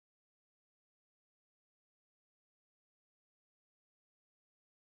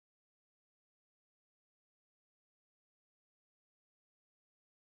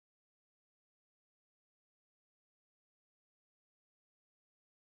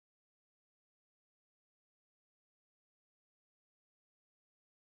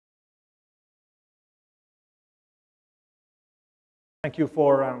Thank you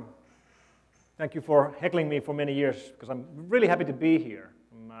for heckling me for many years, because I'm really happy to be here.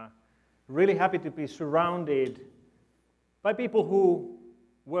 I'm really happy to be surrounded by people who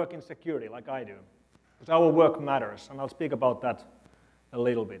work in security like I do, because our work matters, and I'll speak about that a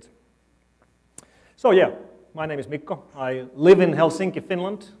little bit. So yeah, my name is Mikko. I live in Helsinki,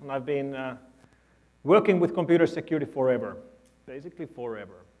 Finland, and I've been working with computer security forever, basically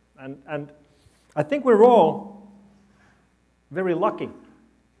forever. And I think we're all very lucky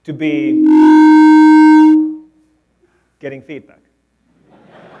to be getting feedback.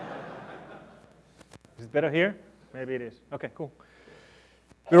 Is it better here? Maybe it is. Okay, cool.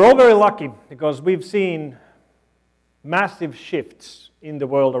 We're all very lucky because we've seen massive shifts in the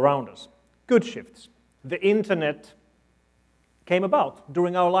world around us. Good shifts. The internet came about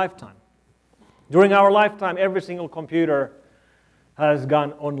during our lifetime. During our lifetime, every single computer has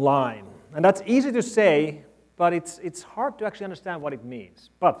gone online. And that's easy to say, but it's hard to actually understand what it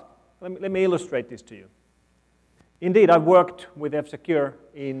means. But let me illustrate this to you. Indeed, I've worked with F-Secure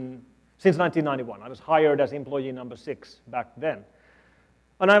since 1991. I was hired as employee number 6 back then.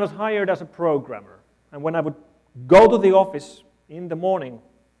 And I was hired as a programmer. And when I would go to the office in the morning,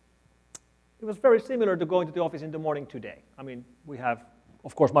 it was very similar to going to the office in the morning today. I mean, we have,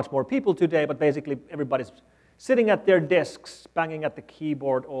 of course, much more people today, but basically everybody's sitting at their desks, banging at the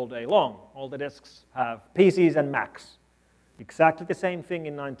keyboard all day long. All the desks have PCs and Macs. Exactly the same thing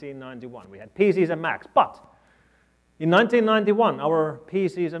in 1991. We had PCs and Macs, but in 1991, our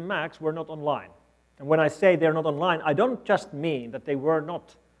PCs and Macs were not online. And when I say they're not online, I don't just mean that they were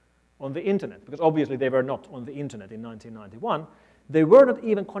not on the internet, because obviously they were not on the internet in 1991. They were not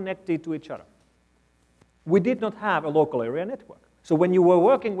even connected to each other. We did not have a local area network. So when you were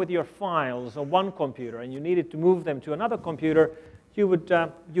working with your files on one computer and you needed to move them to another computer, you would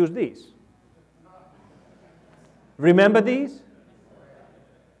use these. Remember these?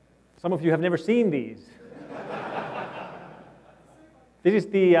 Some of you have never seen these. This is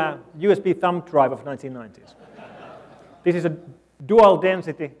the USB thumb drive of 1990s. This is a dual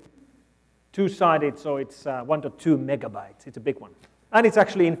density, two-sided, so it's 1.2 megabytes. It's a big one. And it's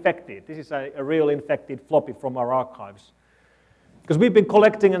actually infected. This is a real infected floppy from our archives. Because we've been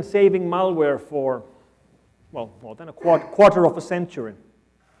collecting and saving malware for, well, more than a quarter of a century.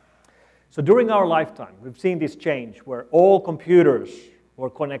 So during our lifetime, we've seen this change where all computers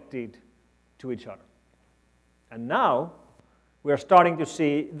were connected to each other. And now, we're starting to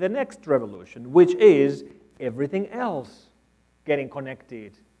see the next revolution, which is everything else getting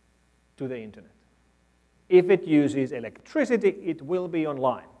connected to the internet. If it uses electricity, it will be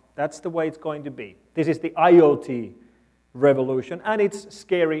online. That's the way it's going to be. This is the IoT revolution, and it's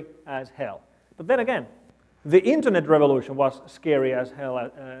scary as hell. But then again, the internet revolution was scary as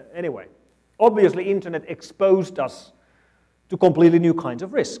hell anyway. Obviously, internet exposed us to completely new kinds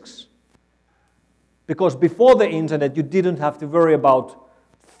of risks. Because before the internet, you didn't have to worry about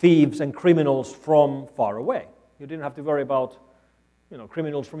thieves and criminals from far away. You didn't have to worry about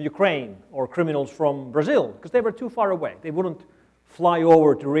criminals from Ukraine or criminals from Brazil, because they were too far away. They wouldn't fly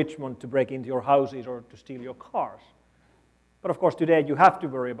over to Richmond to break into your houses or to steal your cars. But of course, today you have to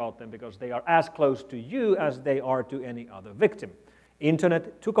worry about them because they are as close to you as they are to any other victim.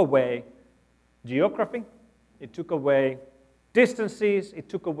 Internet took away geography, it took away distances, it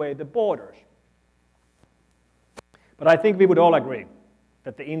took away the borders. But I think we would all agree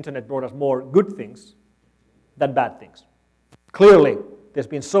that the internet brought us more good things than bad things. Clearly, there's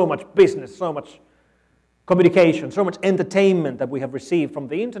been so much business, so much communication, so much entertainment that we have received from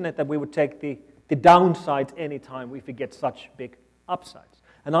the internet that we would take the downsides anytime if we get such big upsides.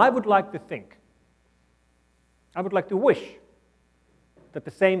 And I would like to think, I would like to wish that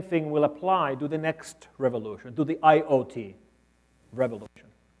the same thing will apply to the next revolution, to the IoT revolution.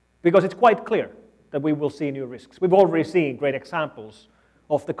 Because it's quite clear that we will see new risks. We've already seen great examples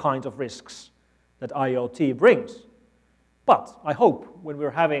of the kinds of risks that IoT brings. But I hope when we're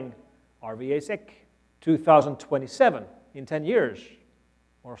having RVAsec 2027 in 10 years,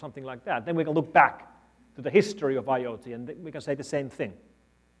 or something like that, then we can look back to the history of IoT and we can say the same thing,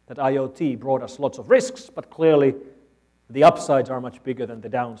 that IoT brought us lots of risks, but clearly the upsides are much bigger than the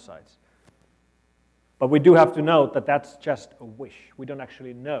downsides. But we do have to note that that's just a wish. We don't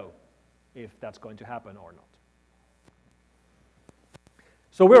actually know if that's going to happen or not.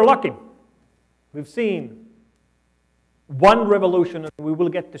 So we're lucky. We've seen one revolution, and we will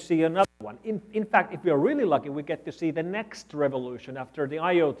get to see another one. In fact, if we are really lucky, we get to see the next revolution after the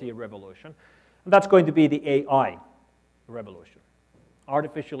IoT revolution, and that's going to be the AI revolution.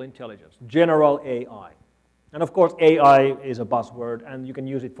 Artificial intelligence, general AI. And of course, AI is a buzzword, and you can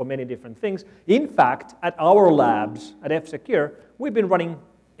use it for many different things. In fact, at our labs at F-Secure, we've been running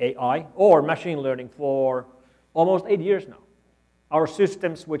AI or machine learning for almost 8 years now. Our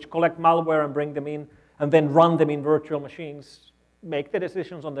systems, which collect malware and bring them in, and then run them in virtual machines, make the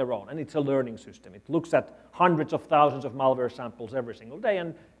decisions on their own. And it's a learning system. It looks at hundreds of thousands of malware samples every single day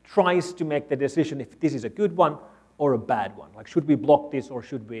and tries to make the decision if this is a good one or a bad one. Like, should we block this or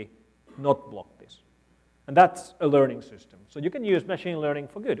should we not block this? And that's a learning system. So you can use machine learning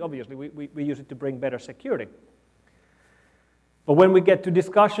for good. Obviously, we use it to bring better security. But when we get to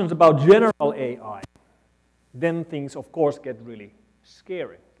discussions about general AI, then things, of course, get really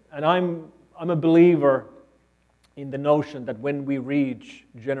scary. And I'm a believer in the notion that when we reach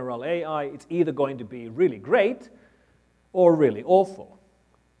general AI, it's either going to be really great or really awful.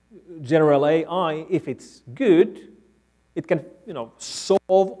 General AI, if it's good, it can, solve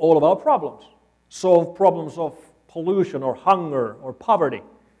all of our problems. Solve problems of pollution or hunger or poverty.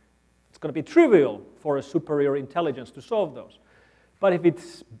 It's going to be trivial for a superior intelligence to solve those. But if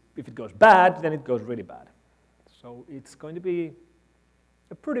it goes bad, then it goes really bad. So it's going to be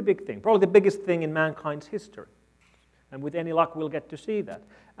a pretty big thing, probably the biggest thing in mankind's history. And with any luck, we'll get to see that.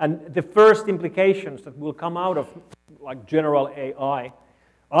 And the first implications that will come out of like general AI,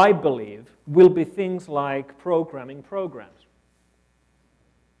 I believe, will be things like programming programs.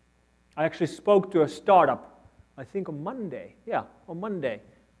 I actually spoke to a startup, I think on Monday,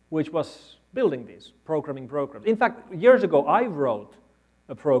 which was building these programming programs. In fact, years ago, I wrote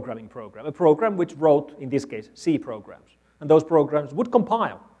a programming program, a program which wrote, in this case, C programs. And those programs would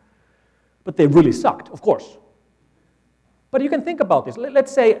compile. But they really sucked, of course. But you can think about this.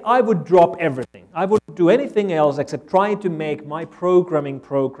 Let's say I would drop everything. I would do anything else except try to make my programming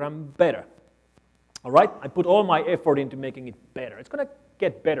program better. All right? I put all my effort into making it better. It's going to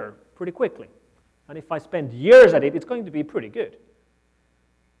get better pretty quickly. And if I spend years at it, it's going to be pretty good.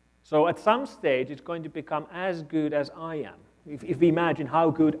 So at some stage, it's going to become as good as I am. If we imagine how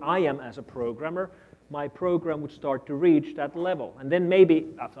good I am as a programmer, my program would start to reach that level. And then maybe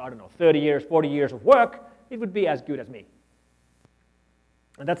after, 30 years, 40 years of work, it would be as good as me.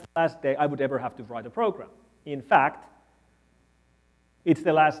 And that's the last day I would ever have to write a program. In fact, it's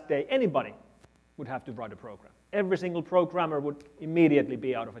the last day anybody would have to write a program. Every single programmer would immediately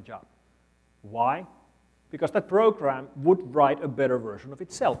be out of a job. Why? Because that program would write a better version of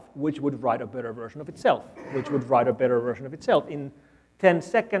itself, which would write a better version of itself, which would write a better version of itself. In 10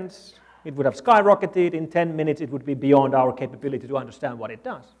 seconds, it would have skyrocketed. In 10 minutes, it would be beyond our capability to understand what it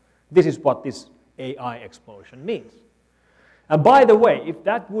does. This is what this AI explosion means. And by the way, if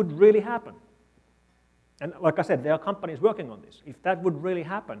that would really happen, and like I said, there are companies working on this, if that would really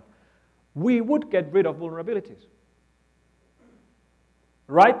happen, we would get rid of vulnerabilities.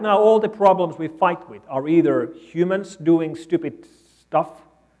 Right now, all the problems we fight with are either humans doing stupid stuff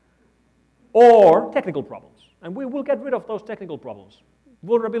or technical problems. And we will get rid of those technical problems.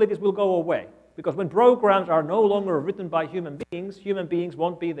 Vulnerabilities will go away. Because when programs are no longer written by human beings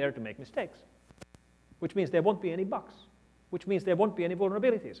won't be there to make mistakes. Which means there won't be any bugs. Which means there won't be any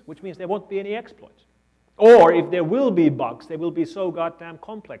vulnerabilities. Which means there won't be any exploits. Or if there will be bugs, they will be so goddamn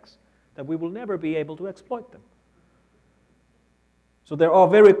complex that we will never be able to exploit them. So there are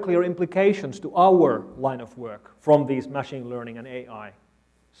very clear implications to our line of work from these machine learning and AI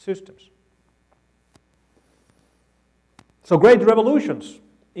systems. So great revolutions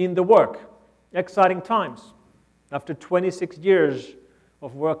in the work, exciting times. After 26 years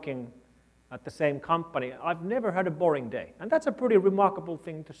of working at the same company, I've never had a boring day. And that's a pretty remarkable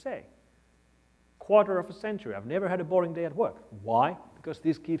thing to say. Quarter of a century, I've never had a boring day at work. Why? Because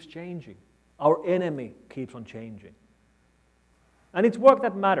this keeps changing. Our enemy keeps on changing. And it's work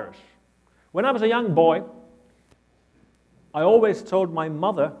that matters. When I was a young boy, I always told my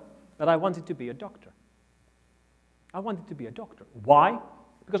mother that I wanted to be a doctor. I wanted to be a doctor. Why?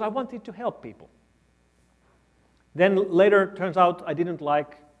 Because I wanted to help people. Then later, turns out I didn't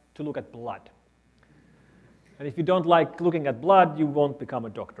like to look at blood. And if you don't like looking at blood, you won't become a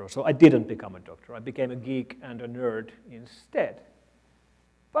doctor. So I didn't become a doctor. I became a geek and a nerd instead.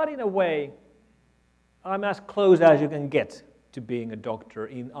 But in a way, I'm as close as you can get to being a doctor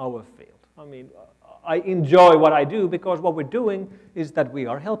in our field. I mean, I enjoy what I do because what we're doing is that we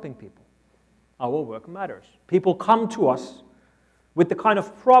are helping people. Our work matters. People come to us with the kind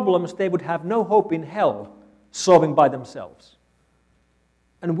of problems they would have no hope in hell solving by themselves.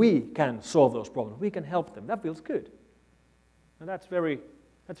 And we can solve those problems. We can help them. That feels good. And that's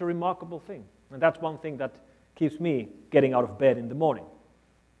a remarkable thing. And that's one thing that keeps me getting out of bed in the morning.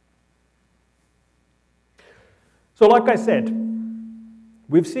 So like I said,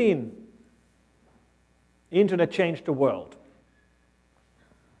 we've seen Internet changed the world.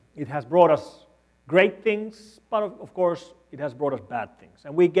 It has brought us great things, but of course it has brought us bad things.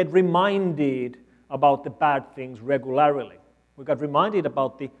 And we get reminded about the bad things regularly. We got reminded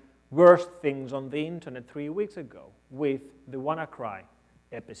about the worst things on the internet 3 weeks ago with the WannaCry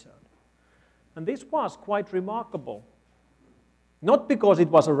episode. And this was quite remarkable. Not because it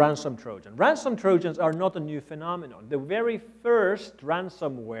was a ransom Trojan. Ransom Trojans are not a new phenomenon. The very first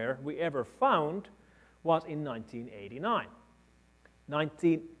ransomware we ever found was in 1989.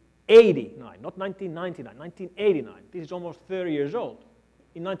 1989, not 1999, 1989. This is almost 30 years old.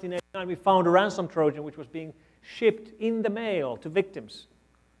 In 1989, we found a ransom Trojan which was being shipped in the mail to victims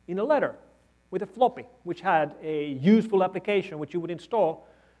in a letter with a floppy, which had a useful application which you would install.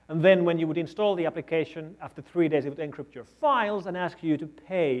 And then when you would install the application, after 3 days, it would encrypt your files and ask you to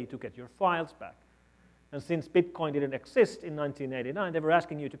pay to get your files back. And since Bitcoin didn't exist in 1989, they were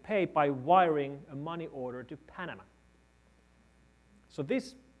asking you to pay by wiring a money order to Panama. So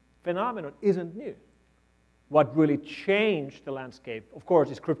this phenomenon isn't new. What really changed the landscape, of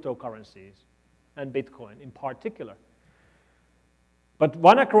course, is cryptocurrencies and Bitcoin in particular. But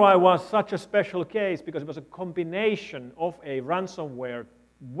WannaCry was such a special case because it was a combination of a ransomware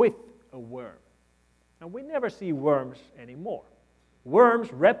with a worm. And we never see worms anymore.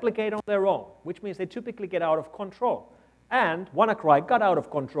 Worms replicate on their own, which means they typically get out of control. And WannaCry got out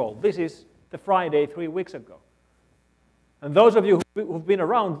of control. This is the Friday 3 weeks ago. And those of you who've been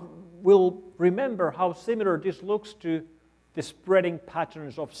around will remember how similar this looks to the spreading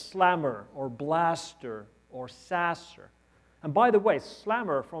patterns of Slammer or Blaster or Sasser. And by the way,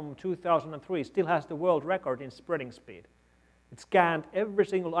 Slammer from 2003 still has the world record in spreading speed. It scanned every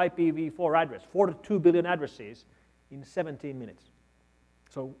single IPv4 address, 42 billion addresses, in 17 minutes.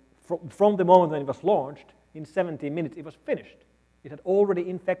 So from the moment when it was launched, in 17 minutes it was finished. It had already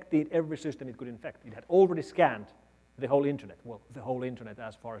infected every system it could infect. It had already scanned the whole internet. Well, the whole internet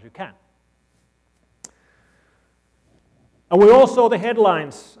as far as you can. And we all saw the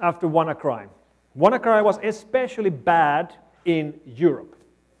headlines after WannaCry. WannaCry was especially bad in Europe.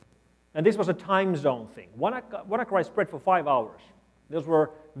 And this was a time zone thing. WannaCry spread for 5 hours. Those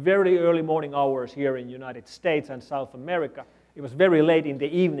were very early morning hours here in the United States and South America. It was very late in the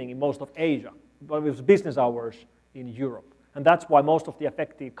evening in most of Asia, but it was business hours in Europe. And that's why most of the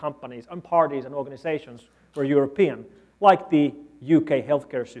affected companies and parties and organizations were European, like the UK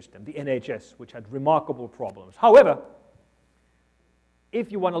healthcare system, the NHS, which had remarkable problems. However,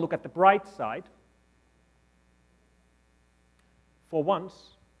 if you want to look at the bright side, for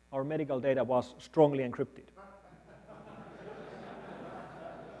once, our medical data was strongly encrypted.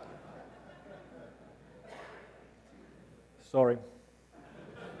 Sorry.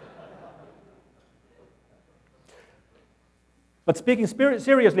 But speaking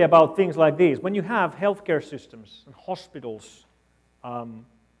seriously about things like these, when you have healthcare systems and hospitals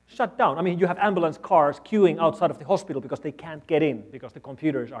shut down, I mean, you have ambulance cars queuing outside of the hospital because they can't get in because the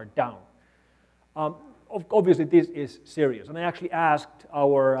computers are down. Obviously, this is serious. And I actually asked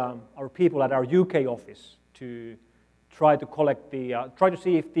our people at our UK office to try to collect try to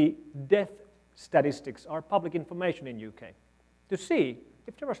see if the death statistics are public information in UK, to see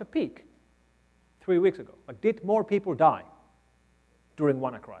if there was a peak 3 weeks ago. Like, did more people die during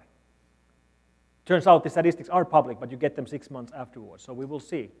WannaCry? Turns out the statistics are public, but you get them 6 months afterwards. So we will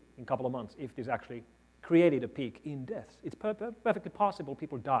see in a couple of months if this actually created a peak in deaths. It's perfectly possible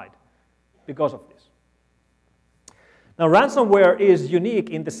people died because of this. Now, ransomware is unique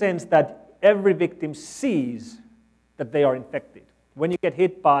in the sense that every victim sees that they are infected. When you get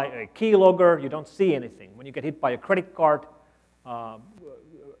hit by a keylogger, you don't see anything. When you get hit by a credit card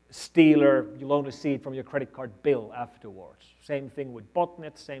stealer, you'll only see it from your credit card bill afterwards. Same thing with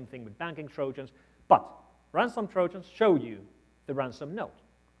botnets, same thing with banking Trojans. But ransom Trojans show you the ransom note.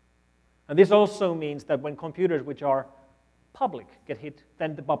 And this also means that when computers which are public get hit,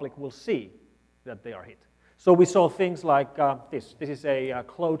 then the public will see that they are hit. So we saw things like this. This is a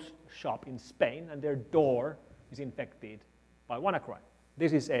clothes shop in Spain, and their door is infected by WannaCry.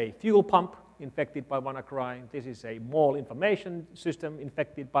 This is a fuel pump infected by WannaCry. This is a mall information system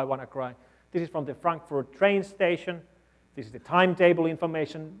infected by WannaCry. This is from the Frankfurt train station. This is the timetable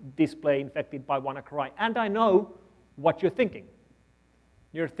information display infected by WannaCry. And I know what you're thinking.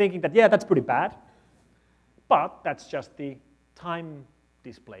 You're thinking that, yeah, that's pretty bad, but that's just the time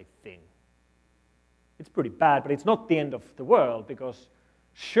display thing. It's pretty bad, but it's not the end of the world, because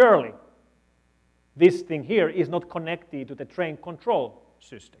surely this thing here is not connected to the train control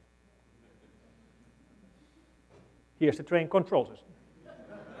system. Here's the train control system.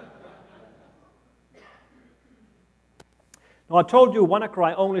 Now, I told you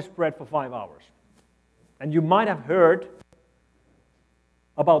WannaCry only spread for 5 hours. And you might have heard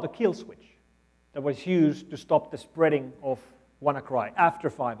about the kill switch that was used to stop the spreading of WannaCry after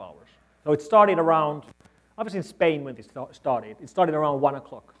 5 hours. So it started around, I was in Spain when this started. It started around 1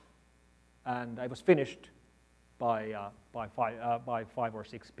 o'clock, and it was finished by 5 or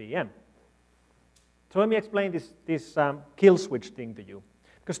 6 p.m. So let me explain this kill switch thing to you,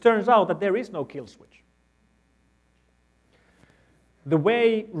 because it turns out that there is no kill switch. The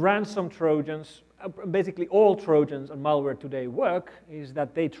way ransom Trojans, basically all Trojans and malware today work, is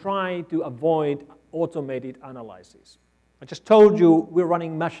that they try to avoid automated analysis. I just told you we're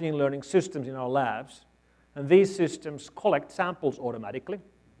running machine learning systems in our labs, and these systems collect samples automatically.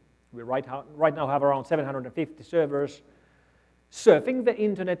 We right now have around 750 servers surfing the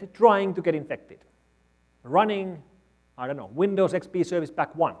internet trying to get infected. Running, I don't know, Windows XP Service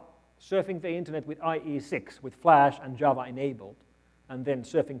Pack 1, surfing the internet with IE6 with Flash and Java enabled, and then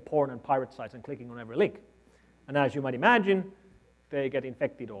surfing porn and pirate sites and clicking on every link. And as you might imagine, they get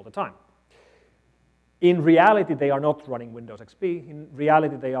infected all the time. In reality, they are not running Windows XP. In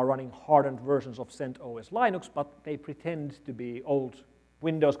reality, they are running hardened versions of CentOS Linux, but they pretend to be old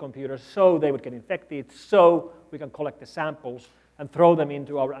Windows computers, so they would get infected, so we can collect the samples and throw them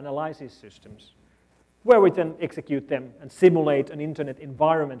into our analysis systems, where we then execute them and simulate an internet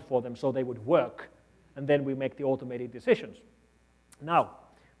environment for them so they would work, and then we make the automated decisions. Now,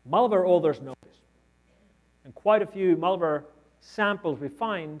 malware authors know this, and quite a few malware samples we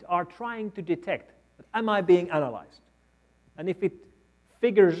find are trying to detect, am I being analyzed? And if it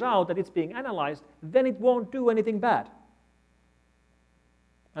figures out that it's being analyzed, then it won't do anything bad.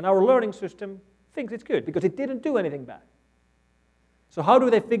 And our learning system thinks it's good because it didn't do anything bad. So how do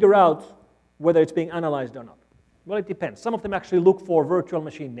they figure out whether it's being analyzed or not? Well, it depends. Some of them actually look for virtual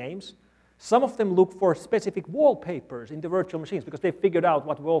machine names. Some of them look for specific wallpapers in the virtual machines because they figured out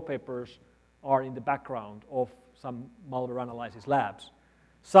what wallpapers are in the background of some malware analysis labs.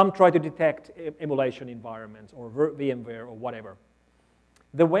 Some try to detect emulation environments or VMware or whatever.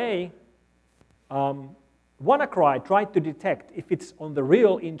 The way WannaCry tried to detect if it's on the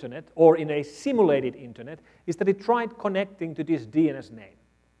real internet or in a simulated internet is that it tried connecting to this DNS name.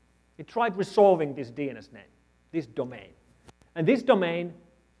 It tried resolving this DNS name, this domain. And this domain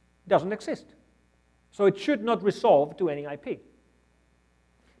doesn't exist. So it should not resolve to any IP.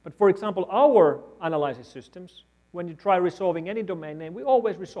 But for example, our analysis systems, when you try resolving any domain name, we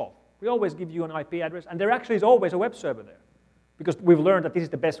always resolve. We always give you an IP address, and there actually is always a web server there. Because we've learned that this is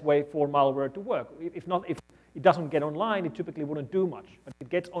the best way for malware to work. If it doesn't get online, it typically wouldn't do much. But if it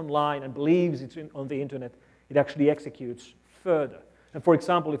gets online and believes it's on the internet, it actually executes further. And for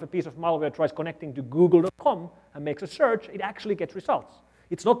example, if a piece of malware tries connecting to google.com and makes a search, it actually gets results.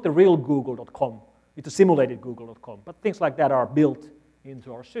 It's not the real google.com, it's a simulated google.com. But things like that are built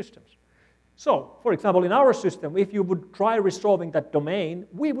into our systems. So, for example, in our system, if you would try resolving that domain,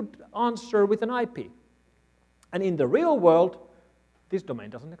 we would answer with an IP. And in the real world, this domain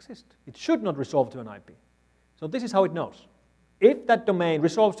doesn't exist. It should not resolve to an IP. So this is how it knows. If that domain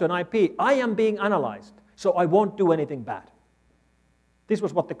resolves to an IP, I am being analyzed, so I won't do anything bad. This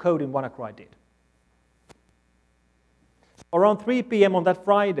was what the code in WannaCry did. Around 3 p.m. on that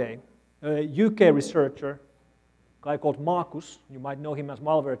Friday, a UK researcher, a guy called Markus, you might know him as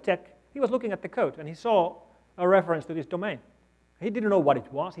Malware Tech, he was looking at the code and he saw a reference to this domain. He didn't know what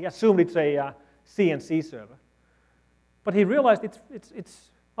it was. He assumed it's a CNC server. But he realized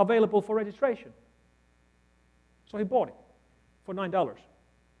it's available for registration. So he bought it for $9.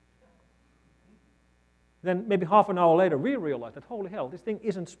 Then maybe half an hour later, we realized that, holy hell, this thing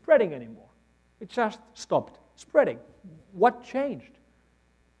isn't spreading anymore. It just stopped spreading. What changed?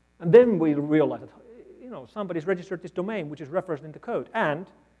 And then we realized that, somebody's registered this domain, which is referenced in the code, and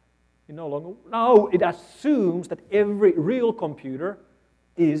now it assumes that every real computer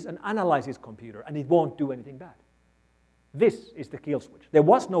is an analysis computer, and it won't do anything bad. This is the kill switch. There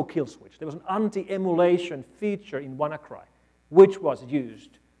was no kill switch. There was an anti-emulation feature in WannaCry, which was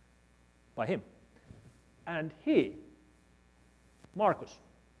used by him. And he, Markus,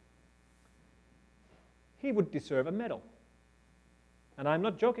 he would deserve a medal. And I'm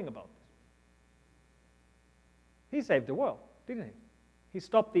not joking about this. He saved the world, didn't he? He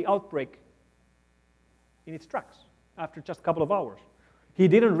stopped the outbreak in its tracks after just a couple of hours. He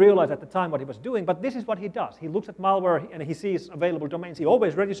didn't realize at the time what he was doing, but this is what he does. He looks at malware and he sees available domains. He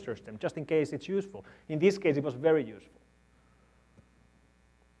always registers them just in case it's useful. In this case, it was very useful.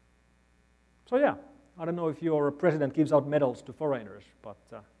 So yeah, I don't know if your president gives out medals to foreigners, but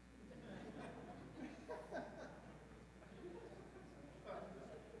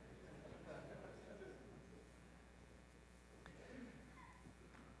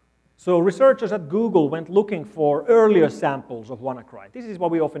So researchers at Google went looking for earlier samples of WannaCry. This is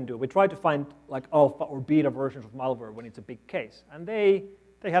what we often do. We try to find like alpha or beta versions of malware when it's a big case. And they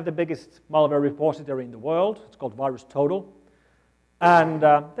have the biggest malware repository in the world. It's called VirusTotal. And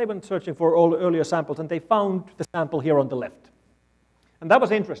they went searching for all the earlier samples, and they found the sample here on the left. And that was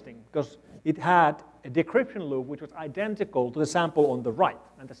interesting, because it had a decryption loop which was identical to the sample on the right.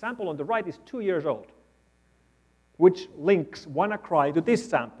 And the sample on the right is 2 years old, which links WannaCry to this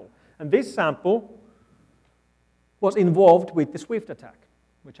sample. And this sample was involved with the Swift attack,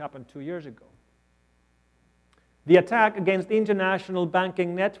 which happened 2 years ago. The attack against international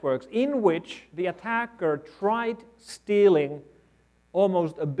banking networks, in which the attacker tried stealing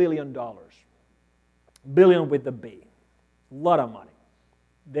almost $1 billion. Billion with the B. A lot of money.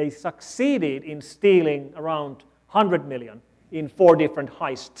 They succeeded in stealing around 100 million in 4 different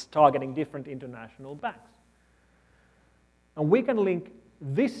heists targeting different international banks. And we can link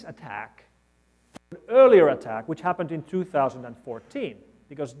this attack to an earlier attack which happened in 2014,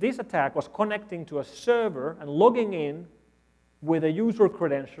 because this attack was connecting to a server and logging in with a user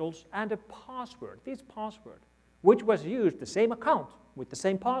credentials and a password. This password, which was used, the same account with the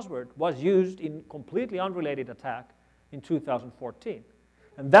same password, was used in completely unrelated attack in 2014.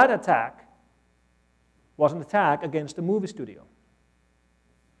 And that attack was an attack against a movie studio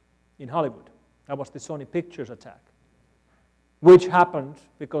in Hollywood. That was the Sony Pictures attack, which happened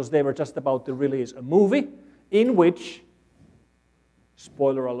because they were just about to release a movie in which,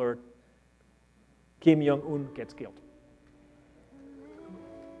 spoiler alert, Kim Jong-un gets killed.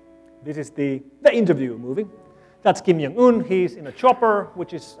 This is the Interview movie. That's Kim Jong-un. He's in a chopper,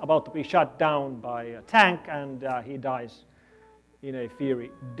 which is about to be shot down by a tank, and he dies in a fiery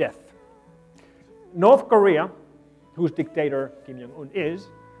death. North Korea, whose dictator Kim Jong-un is,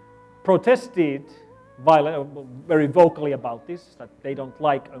 protested very vocally about this, that they don't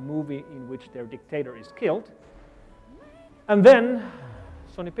like a movie in which their dictator is killed. And then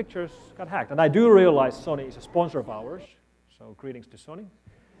Sony Pictures got hacked. And I do realize Sony is a sponsor of ours, so greetings to Sony.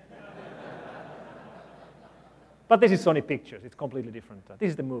 But this is Sony Pictures. It's completely different. This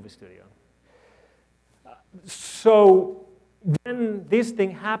is the movie studio. So when this thing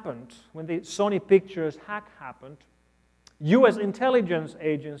happened, when the Sony Pictures hack happened, US intelligence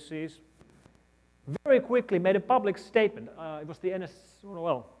agencies very quickly made a public statement. It was the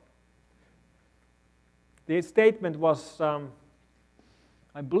the statement was,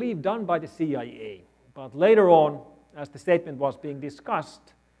 I believe, done by the CIA. But later on, as the statement was being discussed,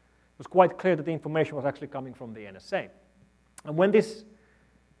 it was quite clear that the information was actually coming from the NSA. And when this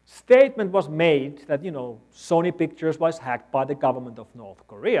statement was made that, Sony Pictures was hacked by the government of North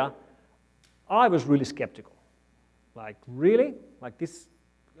Korea, I was really skeptical. Like, really? Like this,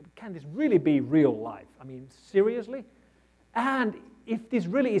 can this really be real life? I mean, seriously? And if this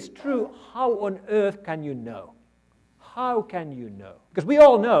really is true, how on earth can you know? How can you know? Because we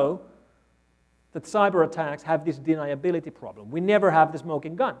all know that cyber attacks have this deniability problem. We never have the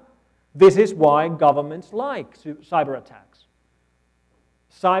smoking gun. This is why governments like cyber attacks.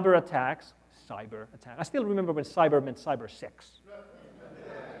 Cyber attacks. I still remember when cyber meant cyber sex.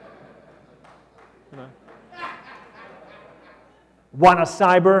 Wanna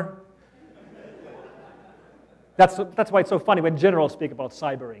cyber? That's why it's so funny when generals speak about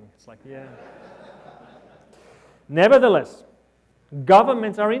cybering. It's like, yeah. Nevertheless,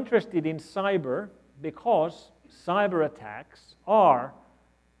 governments are interested in cyber because cyber attacks are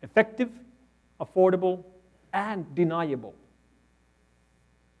effective, affordable, and deniable.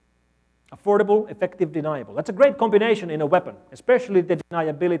 Affordable, effective, deniable. That's a great combination in a weapon, especially the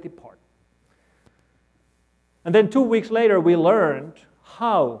deniability part. And then 2 weeks later, we learned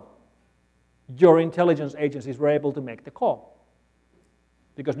how your intelligence agencies were able to make the call,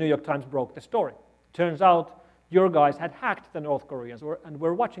 because New York Times broke the story. Turns out your guys had hacked the North Koreans and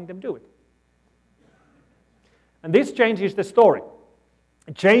were watching them do it. And this changes the story.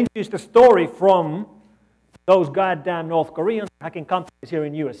 It changes the story from those goddamn North Koreans hacking companies here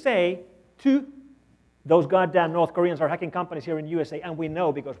in USA to those goddamn North Koreans are hacking companies here in USA, and we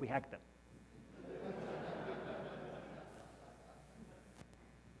know because we hacked them.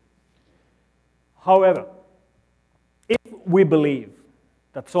 However, if we believe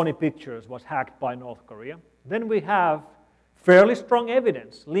that Sony Pictures was hacked by North Korea, then we have fairly strong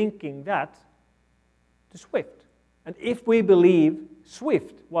evidence linking that to Swift. And if we believe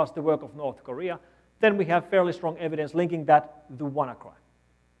Swift was the work of North Korea, then we have fairly strong evidence linking that to WannaCry.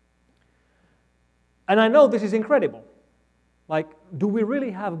 And I know this is incredible. Like, do we really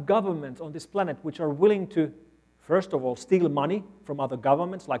have governments on this planet which are willing to, first of all, steal money from other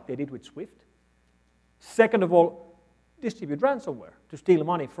governments like they did with Swift? Second of all, distribute ransomware to steal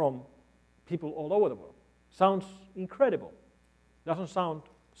money from people all over the world. Sounds incredible. Doesn't sound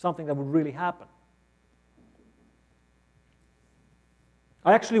something that would really happen.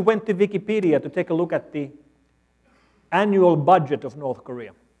 I actually went to Wikipedia to take a look at the annual budget of North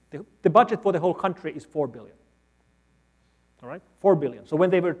Korea. The budget for the whole country is 4 billion. All right, 4 billion. So when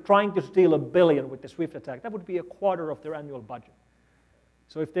they were trying to steal $1 billion with the SWIFT attack, that would be a quarter of their annual budget.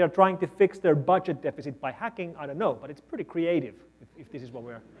 So if they are trying to fix their budget deficit by hacking, I don't know, but it's pretty creative if this is what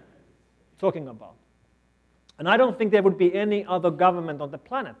we're talking about. And I don't think there would be any other government on the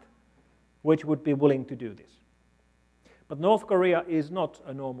planet which would be willing to do this. But North Korea is not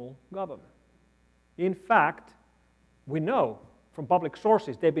a normal government. In fact, we know from public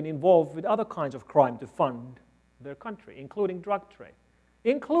sources they've been involved with other kinds of crime to fund their country, including drug trade,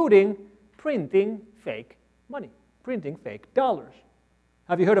 including printing fake money, printing fake dollars.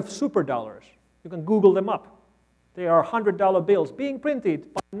 Have you heard of super dollars? You can Google them up. They are $100 bills being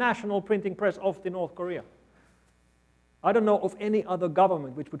printed by the national printing press of the North Korea. I don't know of any other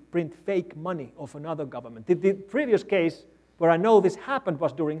government which would print fake money of another government. The previous case where I know this happened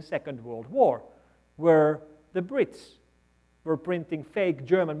was during the Second World War, where the Brits were printing fake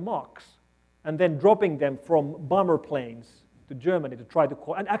German marks and then dropping them from bomber planes to Germany to try to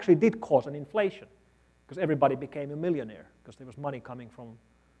cause, and actually did cause an inflation because everybody became a millionaire because there was money coming from,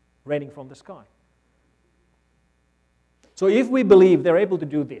 raining from the sky. So if we believe they're able to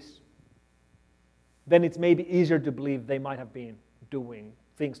do this, then it's maybe easier to believe they might have been doing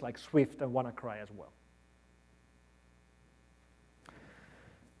things like SWIFT and WannaCry as well.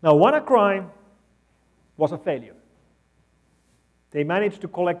 Now, WannaCry was a failure. They managed to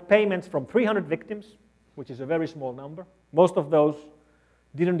collect payments from 300 victims, which is a very small number. Most of those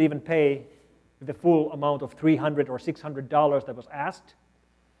didn't even pay the full amount of $300 or $600 that was asked.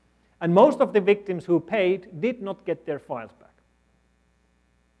 And most of the victims who paid did not get their files back.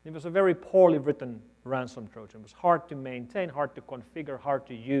 It was a very poorly written ransom Trojan. It was hard to maintain, hard to configure, hard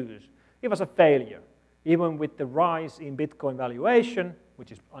to use. It was a failure. Even with the rise in Bitcoin valuation,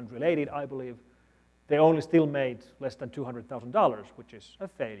 which is unrelated, I believe, they only still made less than $200,000, which is a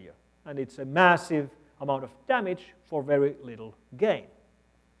failure. And it's a massive amount of damage for very little gain.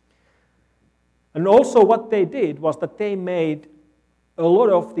 And also what they did was that they made a lot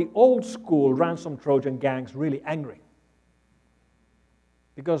of the old school ransom Trojan gangs really angry.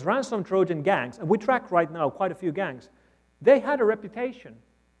 Because ransom Trojan gangs, and we track right now quite a few gangs, they had a reputation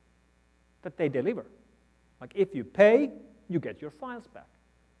that they deliver. Like if you pay, you get your files back.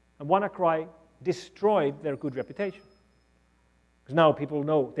 And WannaCry destroyed their good reputation. Because now people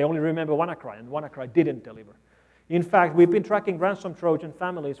know, they only remember WannaCry, and WannaCry didn't deliver. In fact, we've been tracking ransom Trojan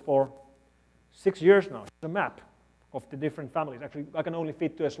families for 6 years now. Here's a map of the different families. Actually, I can only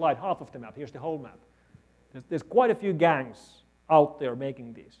fit to a slide half of the map. Here's the whole map. There's quite a few gangs out there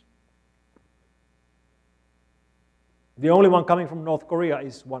making these. The only one coming from North Korea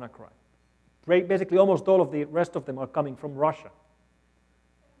is WannaCry. Basically, almost all of the rest of them are coming from Russia.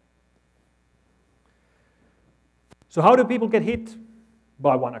 So how do people get hit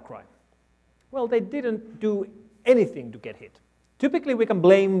by WannaCry? Well, they didn't do anything to get hit. Typically, we can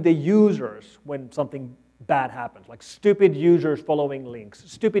blame the users when something bad happens, like stupid users following links,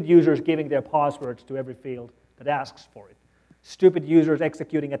 stupid users giving their passwords to every field that asks for it, stupid users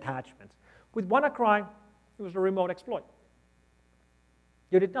executing attachments. With WannaCry, it was a remote exploit.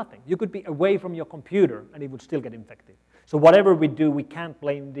 You did nothing. You could be away from your computer and it would still get infected. So whatever we do, we can't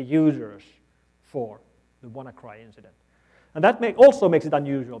blame the users for the WannaCry incident. And that also makes it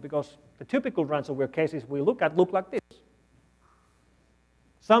unusual because the typical ransomware cases we look at look like this.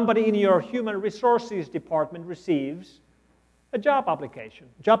 Somebody in your human resources department receives a job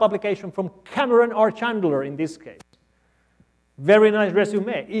application from Cameron R. Chandler in this case. Very nice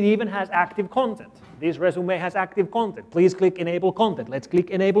resume. It even has active content. This resume has active content. Please click Enable Content. Let's click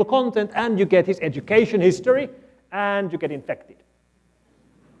Enable Content, and you get his education history, and you get infected.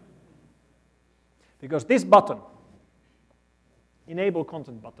 Because this button, Enable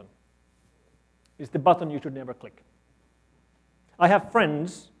Content button, is the button you should never click. I have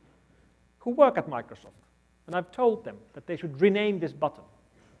friends who work at Microsoft, and I've told them that they should rename this button.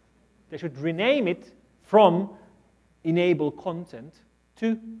 They should rename it from Enable Content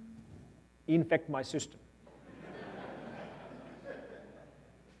to Infect My System.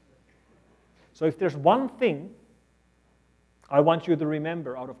 So if there's one thing I want you to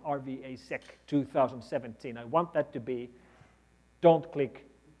remember out of RVAsec 2017, I want that to be, don't click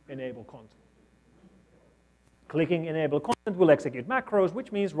Enable Content. Clicking Enable Content will execute macros,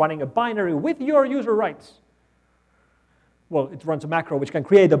 which means running a binary with your user rights. Well, it runs a macro which can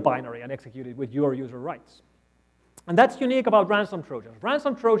create a binary and execute it with your user rights. And that's unique about ransom Trojans.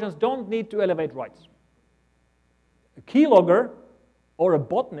 Ransom Trojans don't need to elevate rights. A keylogger or a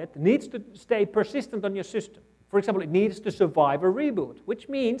botnet needs to stay persistent on your system. For example, it needs to survive a reboot, which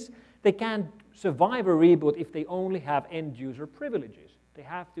means they can't survive a reboot if they only have end-user privileges. They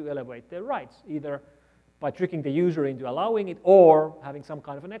have to elevate their rights, either by tricking the user into allowing it or having some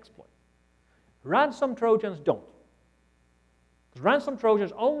kind of an exploit. Ransom Trojans don't. Because ransom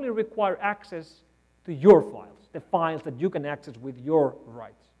Trojans only require access to your files, the files that you can access with your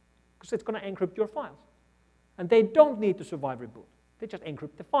rights, because it's going to encrypt your files. And they don't need to survive reboot. They just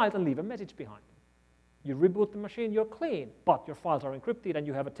encrypt the files and leave a message behind. You reboot the machine, you're clean, but your files are encrypted and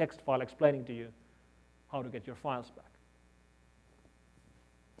you have a text file explaining to you how to get your files back.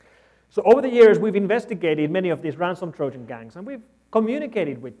 So over the years, we've investigated many of these ransom Trojan gangs, and we've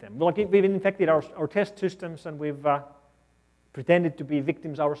communicated with them. We've infected our test systems, and we've pretended to be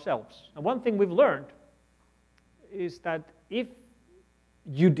victims ourselves. And one thing we've learned is that if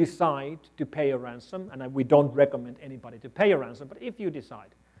you decide to pay a ransom, and we don't recommend anybody to pay a ransom, but if you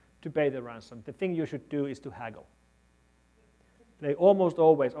decide to pay the ransom, the thing you should do is to haggle. They almost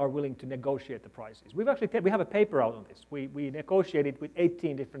always are willing to negotiate the prices. We have a paper out on this. We negotiated with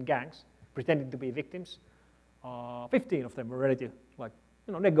 18 different gangs pretending to be victims. 15 of them were ready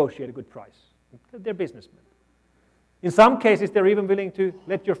to negotiate a good price. They're businessmen. In some cases, they're even willing to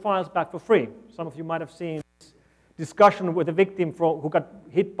let your files back for free. Some of you might have seen this discussion with a victim who got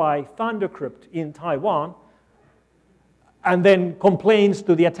hit by Thundercrypt in Taiwan, and then complains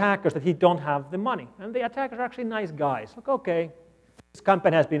to the attackers that he don't have the money. And the attackers are actually nice guys. Like, okay, this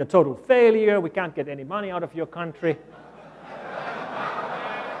campaign has been a total failure. We can't get any money out of your country.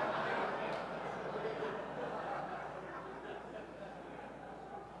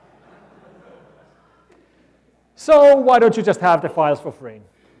 So why don't you just have the files for free?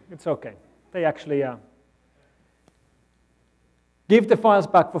 It's okay. They actually give the files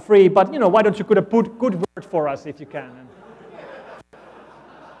back for free, but why don't you put a good word for us if you can?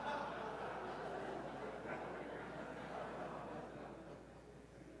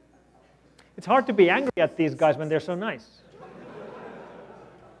 It's hard to be angry at these guys when they're so nice.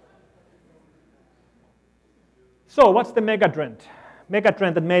 So what's the mega trend? Mega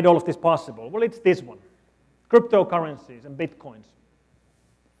trend that made all of this possible? Well, it's this one. Cryptocurrencies and Bitcoins.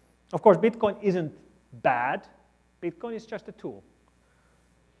 Of course, Bitcoin isn't bad. Bitcoin is just a tool.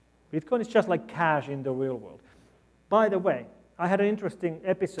 Bitcoin is just like cash in the real world. By the way, I had an interesting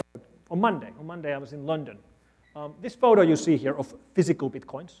episode on Monday. On Monday, I was in London. This photo you see here of physical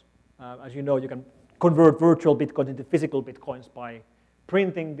Bitcoins. As you know, you can convert virtual Bitcoins into physical Bitcoins by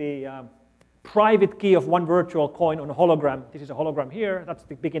printing the private key of one virtual coin on a hologram. This is a hologram here. That's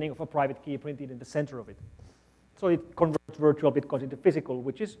the beginning of a private key printed in the center of it. So it converts virtual Bitcoins into physical,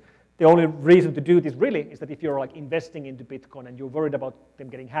 which is the only reason to do this really is that if you're investing into Bitcoin and you're worried about them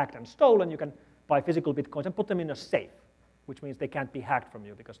getting hacked and stolen, you can buy physical Bitcoins and put them in a safe, which means they can't be hacked from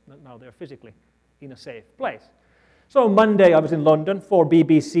you because now they're physically in a safe place. So Monday I was in London for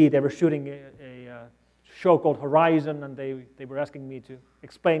BBC. They were shooting a show called Horizon, and they were asking me to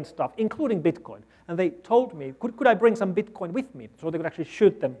explain stuff, including Bitcoin. And they told me, could I bring some Bitcoin with me so they could actually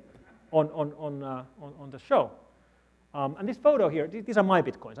shoot them on the show. And this photo here, these are my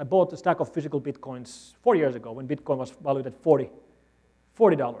Bitcoins. I bought a stack of physical Bitcoins 4 years ago when Bitcoin was valued at $40.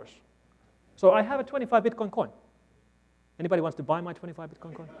 So I have a 25 Bitcoin coin. Anybody wants to buy my 25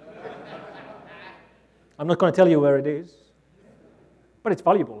 Bitcoin coin? I'm not going to tell you where it is, but it's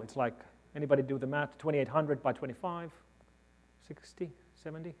valuable. It's like, anybody do the math, 2,800 by 25, 60,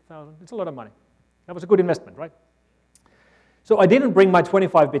 70,000. It's a lot of money. That was a good investment, right? So I didn't bring my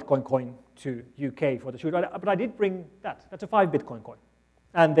 25 Bitcoin coin to UK for the shoot, but I did bring that. That's a 5 Bitcoin coin,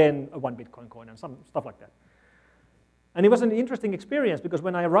 and then a 1 Bitcoin coin and some stuff like that. And it was an interesting experience because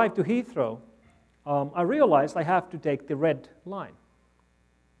when I arrived to Heathrow, I realized I have to take the red line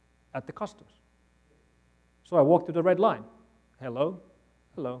at the customs. So I walked to the red line. Hello,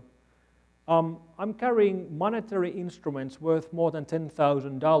 hello. I'm carrying monetary instruments worth more than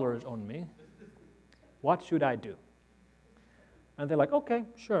 $10,000 on me. What should I do? And they're like, okay,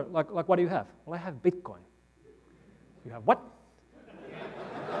 sure. Like what do you have? Well, I have Bitcoin. You have what?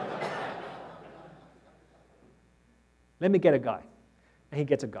 Let me get a guy. And he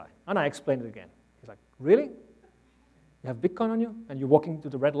gets a guy. And I explained it again. He's like, really? You have Bitcoin on you? And you're walking to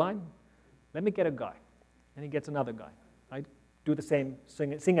the red line? Let me get a guy. And he gets another guy. I do the same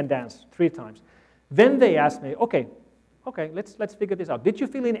sing and dance 3 times. Then they asked me, okay, let's figure this out. Did you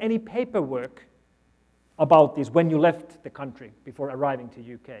fill in any paperwork about this when you left the country before arriving to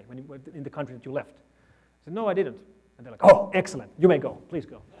UK, when you were in the country that you left? I said, no, I didn't. And they're like, oh, excellent. You may go. Please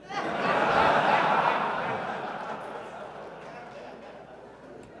go.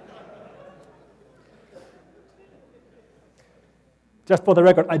 Just for the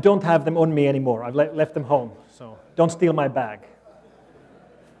record, I don't have them on me anymore. I've left them home, so don't steal my bag.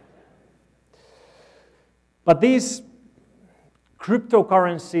 But these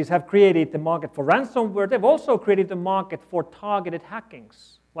cryptocurrencies have created the market for ransomware. They've also created the market for targeted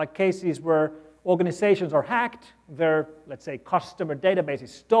hackings, like cases where organizations are hacked, their, let's say, customer database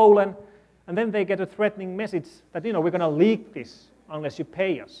is stolen, and then they get a threatening message that, we're going to leak this unless you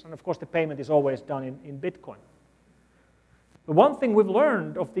pay us. And of course, the payment is always done in Bitcoin. The one thing we've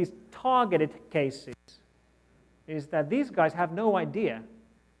learned of these targeted cases is that these guys have no idea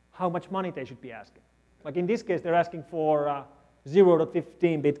how much money they should be asking. Like in this case, they're asking for 0 to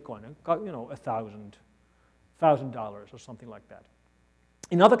 15 Bitcoin, $1,000 or something like that.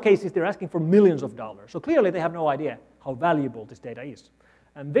 In other cases, they're asking for millions of dollars. So clearly, they have no idea how valuable this data is.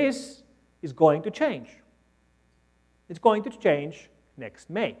 And this is going to change. It's going to change next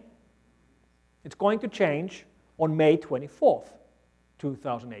May. It's going to change on May 24th,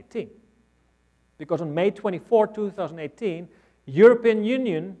 2018. Because on May 24, 2018, European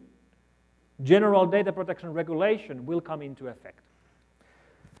Union General Data Protection Regulation will come into effect.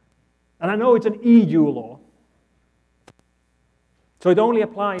 And I know it's an EU law, so it only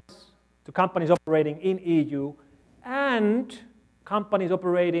applies to companies operating in EU and companies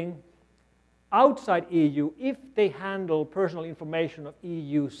operating outside EU if they handle personal information of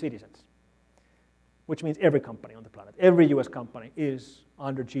EU citizens, which means every company on the planet. Every US company is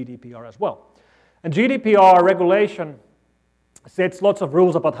under GDPR as well. And GDPR regulation sets lots of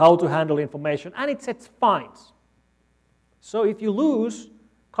rules about how to handle information, and it sets fines. So if you lose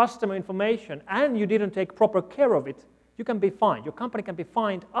customer information and you didn't take proper care of it, you can be fined. Your company can be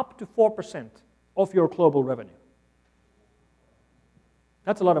fined up to 4% of your global revenue.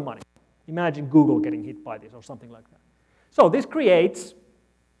 That's a lot of money. Imagine Google getting hit by this or something like that. So this creates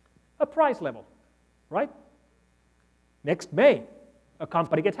a price level, right? Next May, a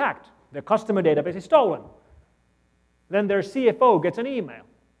company gets hacked. Their customer database is stolen. Then their CFO gets an email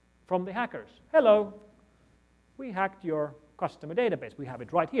from the hackers. Hello, we hacked your customer database. We have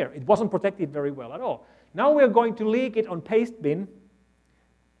it right here. It wasn't protected very well at all. Now we're going to leak it on Pastebin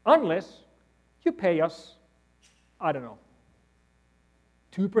unless you pay us, I don't know,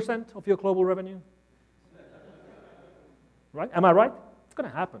 2% of your global revenue? Right? Am I right? It's going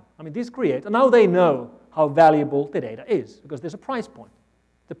to happen. I mean, this creates, and now they know how valuable the data is because there's a price point.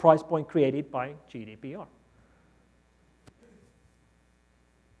 The price point created by GDPR.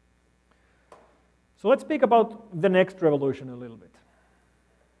 So let's speak about the next revolution a little bit.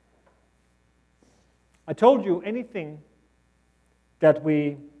 I told you anything that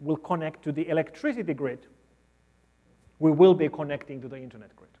we will connect to the electricity grid, we will be connecting to the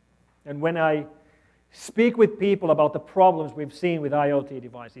internet grid. And when I speak with people about the problems we've seen with IoT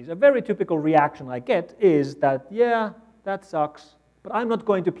devices, a very typical reaction I get is that, yeah, that sucks, but I'm not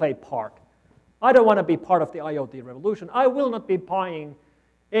going to play part. I don't want to be part of the IoT revolution. I will not be buying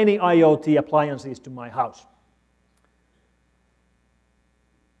any IoT appliances to my house.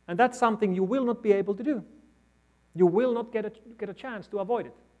 And that's something you will not be able to do. You will not get a chance to avoid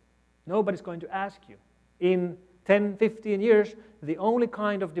it. Nobody's going to ask you. In 10, 15 years, the only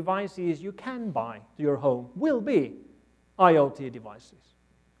kind of devices you can buy to your home will be IoT devices,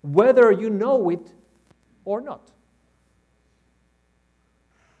 whether you know it or not.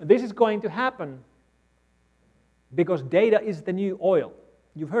 And this is going to happen because data is the new oil.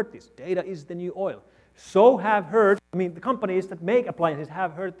 You've heard this. Data is the new oil. So have heard, the companies that make appliances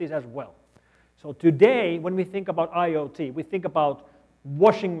have heard this as well. So today, when we think about IoT, we think about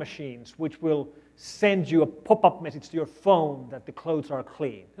washing machines, which will send you a pop-up message to your phone that the clothes are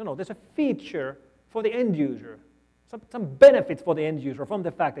clean. There's a feature for the end user, some benefits for the end user from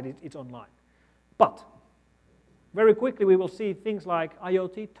the fact that it's online. But very quickly, we will see things like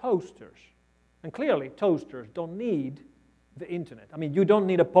IoT toasters. And clearly, toasters don't need the internet. You don't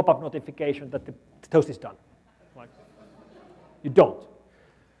need a pop-up notification that the toast is done. You don't.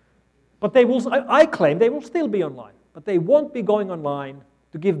 But they will, I claim they will still be online. But they won't be going online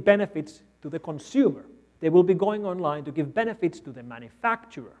to give benefits to the consumer. They will be going online to give benefits to the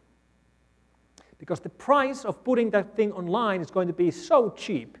manufacturer. Because the price of putting that thing online is going to be so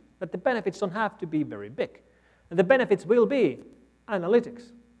cheap that the benefits don't have to be very big. And the benefits will be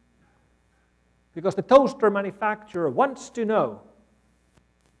analytics. Because the toaster manufacturer wants to know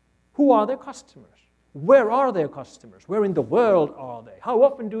who are their customers, where are their customers, where in the world are they, how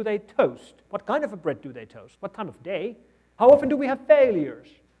often do they toast, what kind of a bread do they toast, what time of day, how often do we have failures,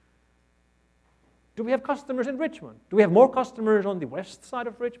 Do we have customers in Richmond? Do we have more customers on the west side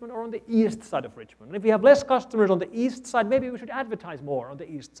of Richmond or on the east side of Richmond? And if we have less customers on the east side, maybe we should advertise more on the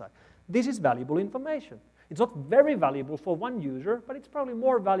east side. This is valuable information. It's not very valuable for one user, but it's probably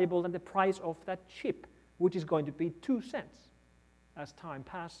more valuable than the price of that chip, which is going to be 2 cents as time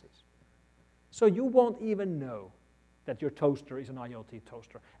passes. So you won't even know that your toaster is an IoT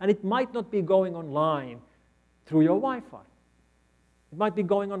toaster. And it might not be going online through your Wi-Fi. It might be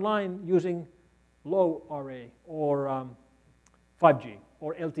going online using low RA or 5G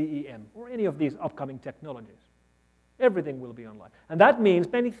or LTE-M or any of these upcoming technologies. Everything will be online. And that means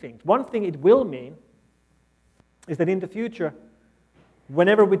many things. One thing it will mean is that in the future,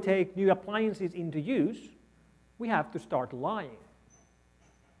 whenever we take new appliances into use, we have to start lying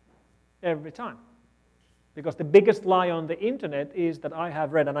every time. Because the biggest lie on the internet is that I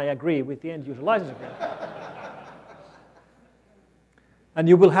have read, and I agree with the end-user license agreement. And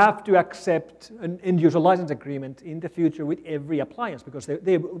you will have to accept an end-user license agreement in the future with every appliance, because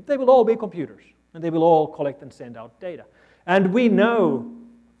they will all be computers, and they will all collect and send out data. And we know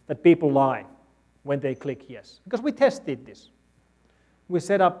that people lie when they click yes, because we tested this. We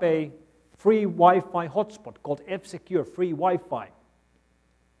set up a free Wi-Fi hotspot called F-Secure Free Wi-Fi.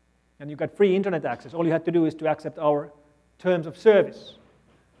 And you got free internet access. All you had to do is to accept our terms of service,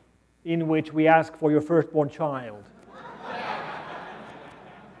 in which we ask for your firstborn child.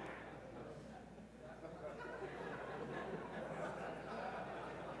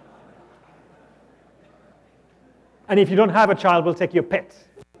 And if you don't have a child, we'll take your pet.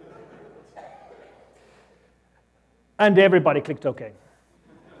 And everybody clicked OK.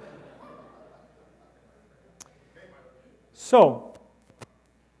 So,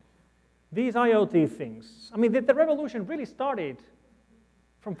 these IoT things, I mean, the revolution really started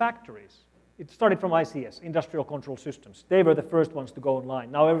from factories. It started from ICS, Industrial Control Systems. They were the first ones to go online.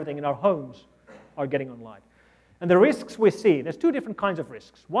 Now everything in our homes are getting online. And the risks we see, there's two different kinds of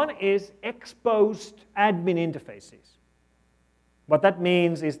risks. One is exposed admin interfaces. What that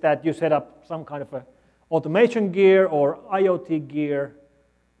means is that you set up some kind of a automation gear or IoT gear,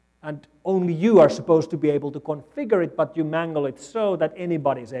 and only you are supposed to be able to configure it, but you mangle it so that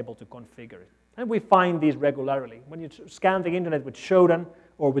anybody is able to configure it. And we find these regularly. When you scan the internet with Shodan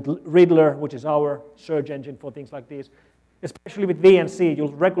or with Riddler, which is our search engine for things like these, especially with VNC,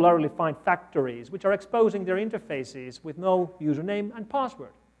 you'll regularly find factories which are exposing their interfaces with no username and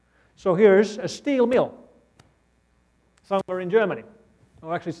password. So here's a steel mill somewhere in Germany,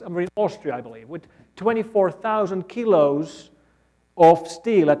 or actually somewhere in Austria, I believe, with 24,000 kilos of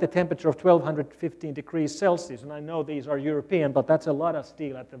steel at the temperature of 1215 degrees Celsius. And I know these are European, but that's a lot of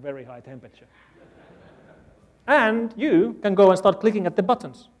steel at a very high temperature. And you can go and start clicking at the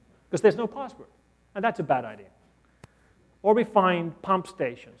buttons, because there's no password. And that's a bad idea. Or we find pump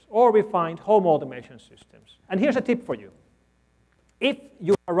stations, or we find home automation systems. And here's a tip for you. If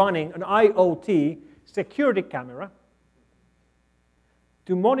you are running an IoT security camera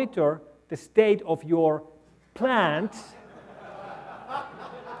to monitor the state of your plant,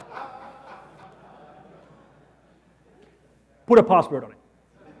 put a password on it.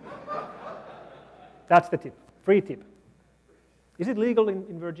 That's the tip, free tip. Is it legal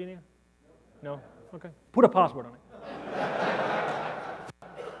in Virginia? No? Okay. Put a password on it.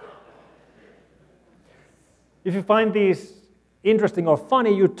 If you find these interesting or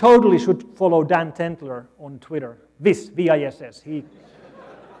funny, you totally should follow Dan Tentler on Twitter. V-I-S-S. He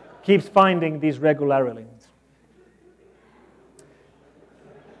keeps finding these regularly.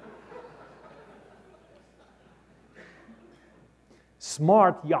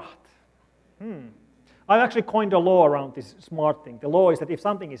 Smart yacht. I've actually coined a law around this smart thing. The law is that if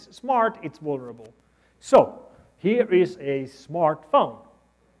something is smart, it's vulnerable. So, here is a smartphone,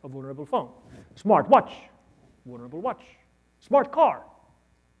 a vulnerable phone. Smart watch, vulnerable watch. Smart car,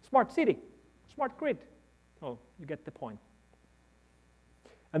 smart city, smart grid. Oh, you get the point.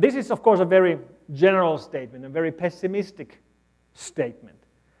 And this is, of course, a very general statement, a very pessimistic statement.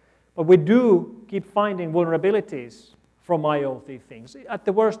 But we do keep finding vulnerabilities from IoT things. At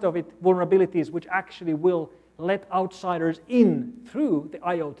the worst of it, vulnerabilities which actually will let outsiders in through the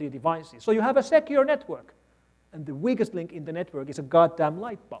IoT devices. So you have a secure network, and the weakest link in the network is a goddamn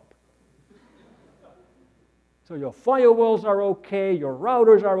light bulb. So your firewalls are okay, your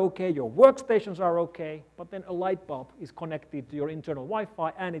routers are okay, your workstations are okay, but then a light bulb is connected to your internal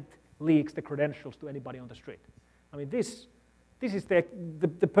Wi-Fi and it leaks the credentials to anybody on the street. I mean, this is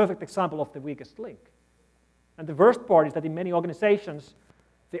the perfect example of the weakest link. And the worst part is that in many organizations,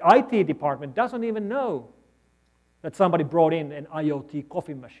 the IT department doesn't even know that somebody brought in an IoT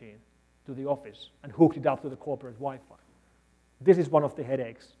coffee machine to the office and hooked it up to the corporate Wi-Fi. This is one of the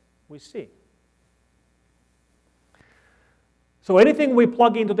headaches we see. So anything we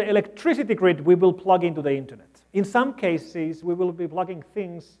plug into the electricity grid, we will plug into the internet. In some cases, we will be plugging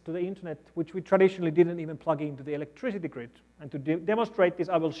things to the internet which we traditionally didn't even plug into the electricity grid. And to demonstrate this,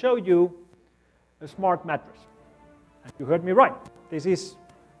 I will show you a smart mattress. And you heard me right. This is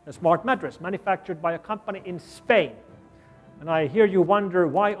a smart mattress manufactured by a company in Spain. And I hear you wonder,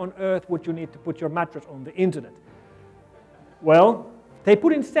 why on earth would you need to put your mattress on the internet? Well, they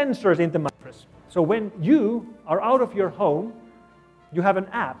put in sensors in the mattress. So when you are out of your home, you have an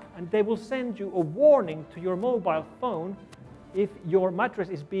app, and they will send you a warning to your mobile phone if your mattress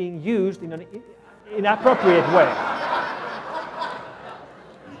is being used in an inappropriate way.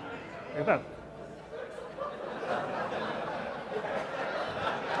 Look at that.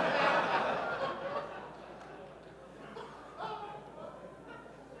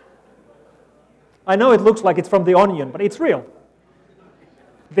 I know it looks like it's from The Onion, but it's real.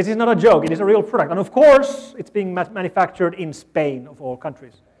 This is not a joke, it is a real product. And of course, it's being manufactured in Spain, of all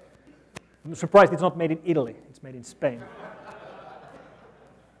countries. I'm surprised it's not made in Italy, it's made in Spain.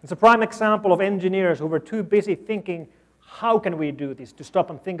 It's a prime example of engineers who were too busy thinking, how can we do this, to stop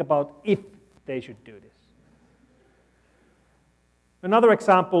and think about if they should do this. Another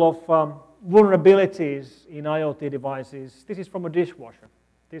example of vulnerabilities in IoT devices, this is from a dishwasher.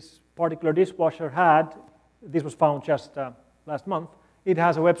 This particular dishwasher this was found just last month, it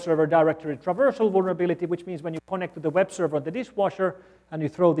has a web server directory traversal vulnerability, which means when you connect to the web server on the dishwasher and you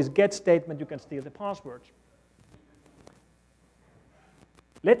throw this get statement, you can steal the passwords.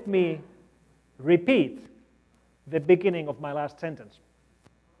 Let me repeat the beginning of my last sentence.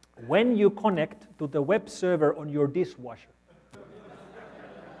 When you connect to the web server on your dishwasher,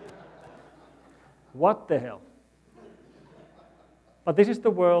 what the hell? But this is the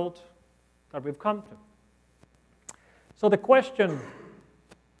world that we've come to. So the question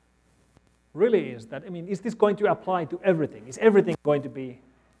really is that, is this going to apply to everything? Is everything going to be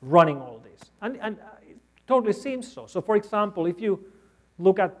running all this? And it totally seems so. So for example, if you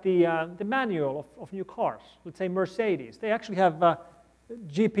look at the manual of new cars, let's say Mercedes, they actually have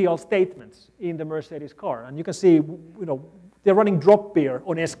GPL statements in the Mercedes car. And you can see, they're running drop beer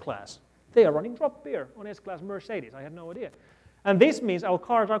on S-Class. They are running drop beer on S-Class Mercedes. I had no idea. And this means our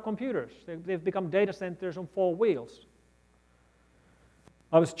cars are computers. They've become data centers on 4 wheels.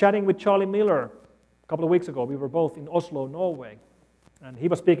 I was chatting with Charlie Miller a couple of weeks ago. We were both in Oslo, Norway. And he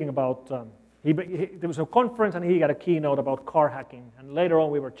was speaking about, there was a conference and he got a keynote about car hacking. And later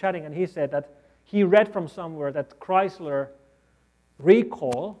on we were chatting and he said that he read from somewhere that Chrysler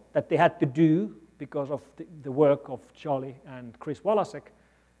recall that they had to do because of the work of Charlie and Chris Walasek.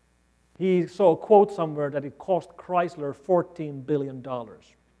 He saw a quote somewhere that it cost Chrysler $14 billion.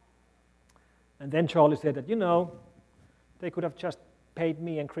 And then Charlie said that, they could have just paid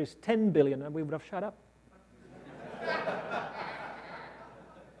me and Chris $10 billion and we would have shut up.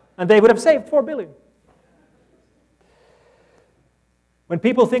 And they would have saved $4 billion. When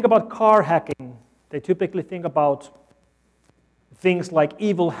people think about car hacking, they typically think about things like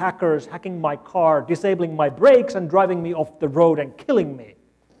evil hackers hacking my car, disabling my brakes and driving me off the road and killing me,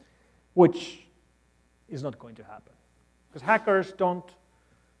 which is not going to happen. Because hackers don't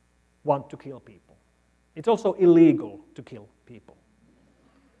want to kill people. It's also illegal to kill people.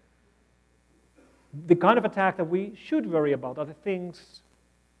 The kind of attack that we should worry about are the things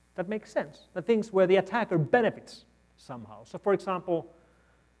that make sense, the things where the attacker benefits somehow. So for example,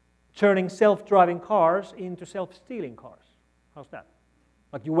 turning self-driving cars into self-stealing cars. How's that?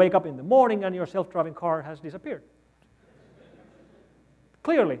 Like you wake up in the morning and your self-driving car has disappeared.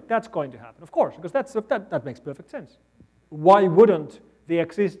 Clearly, that's going to happen, of course, because that makes perfect sense. Why wouldn't the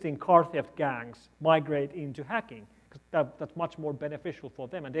existing car theft gangs migrate into hacking? Because that's much more beneficial for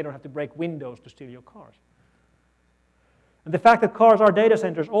them, and they don't have to break windows to steal your cars. And the fact that cars are data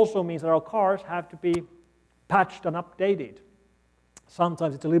centers also means that our cars have to be patched and updated.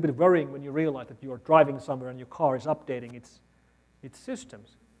 Sometimes it's a little bit worrying when you realize that you are driving somewhere and your car is updating its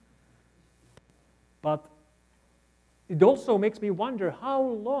systems. But it also makes me wonder, how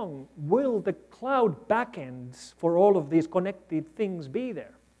long will the cloud backends for all of these connected things be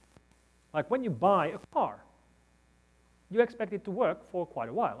there? Like when you buy a car, you expect it to work for quite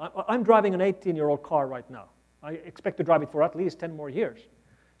a while. I'm driving an 18-year-old car right now. I expect to drive it for at least 10 more years.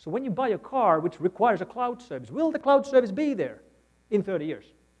 So when you buy a car which requires a cloud service, will the cloud service be there in 30 years?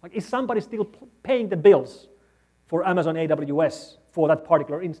 Like, is somebody still paying the bills for Amazon AWS for that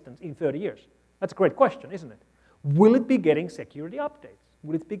particular instance in 30 years? That's a great question, isn't it? Will it be getting security updates?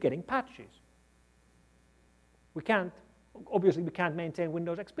 Will it be getting patches? Obviously we can't maintain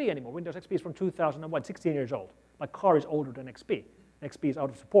Windows XP anymore. Windows XP is from 2001, 16 years old. My car is older than XP. XP is out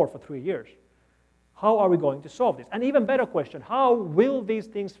of support for 3 years. How are we going to solve this? An even better question, how will these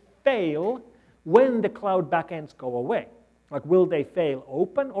things fail when the cloud backends go away? Like, will they fail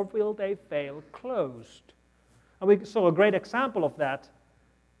open or will they fail closed? And we saw a great example of that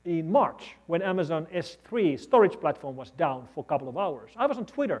in March when Amazon S3 storage platform was down for a couple of hours. I was on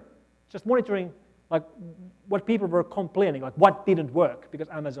Twitter just monitoring like what people were complaining, like what didn't work because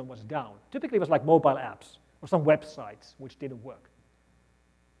Amazon was down. Typically it was like mobile apps or some websites which didn't work.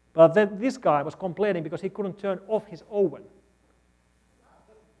 But then this guy was complaining because he couldn't turn off his oven.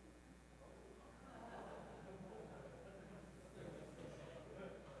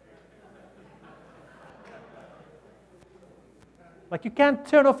 Like, you can't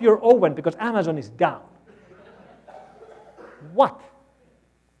turn off your oven because Amazon is down. What?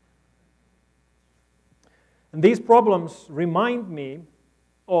 And these problems remind me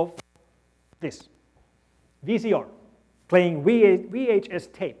of this. VCR, playing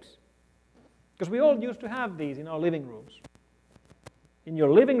VHS tapes. Because we all used to have these in our living rooms. In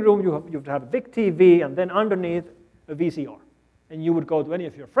your living room, you would have a big TV, and then underneath, a VCR. And you would go to any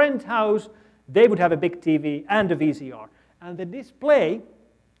of your friends' house, they would have a big TV and a VCR. And the display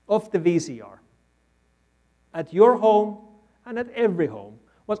of the VCR at your home and at every home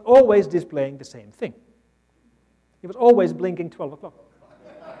was always displaying the same thing. It was always blinking 12 o'clock.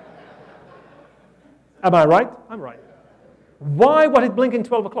 Am I right? I'm right. Why was it blinking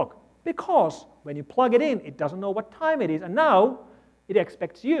 12 o'clock? Because when you plug it in, it doesn't know what time it is, and now it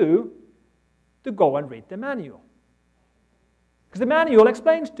expects you to go and read the manual. Because the manual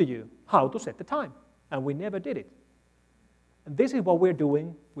explains to you how to set the time, and we never did it. And this is what we're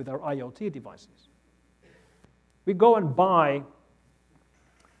doing with our IoT devices. We go and buy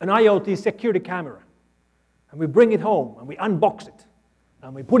an IoT security camera, and we bring it home, and we unbox it,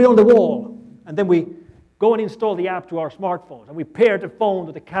 and we put it on the wall, and then we go and install the app to our smartphones, and we pair the phone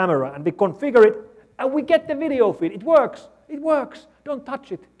to the camera, and we configure it, and we get the video feed. It works. It works. Don't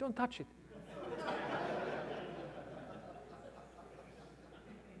touch it. Don't touch it.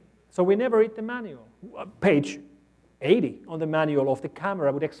 So we never read the manual. Page 80 on the manual of the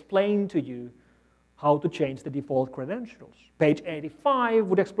camera would explain to you how to change the default credentials. Page 85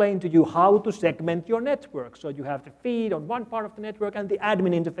 would explain to you how to segment your network. So you have the feed on one part of the network and the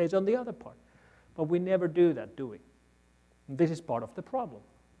admin interface on the other part. But we never do that, do we? And this is part of the problem.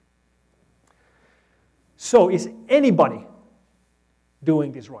 So is anybody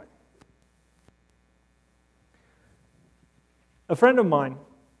doing this right? A friend of mine,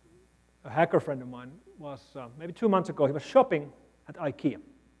 a hacker friend of mine, was maybe 2 months ago, he was shopping at IKEA.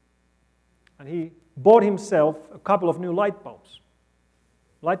 And he bought himself a couple of new light bulbs.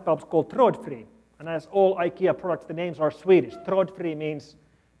 Light bulbs called trådfri. And as all IKEA products, the names are Swedish. Trådfri means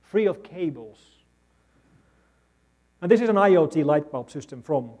free of cables. And this is an IoT light bulb system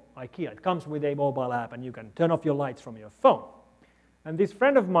from IKEA. It comes with a mobile app, and you can turn off your lights from your phone. And this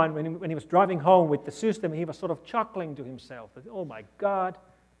friend of mine, when he was driving home with the system, he was sort of chuckling to himself that, oh my God,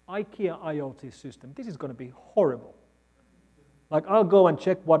 IKEA IoT system, this is going to be horrible. Like, I'll go and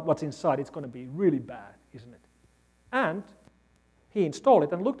check what's inside. It's going to be really bad, isn't it? And he installed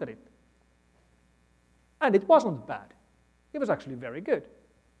it and looked at it. And it wasn't bad. It was actually very good.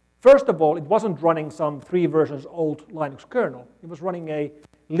 First of all, it wasn't running some 3 versions old Linux kernel. It was running a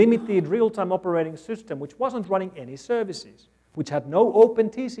limited real-time operating system which wasn't running any services, which had no open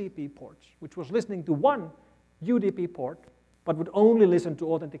TCP ports, which was listening to one UDP port, but would only listen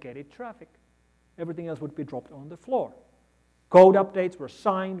to authenticated traffic. Everything else would be dropped on the floor. Code updates were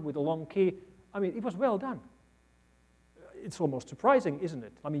signed with a long key. I mean, it was well done. It's almost surprising, isn't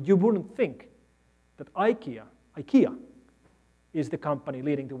it? I mean, you wouldn't think that IKEA is the company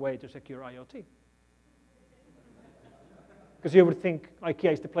leading the way to secure IoT. Because you would think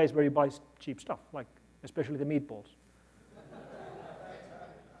IKEA is the place where you buy cheap stuff, like especially the meatballs.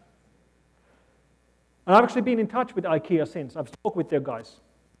 And I've actually been in touch with IKEA since. I've spoken with their guys.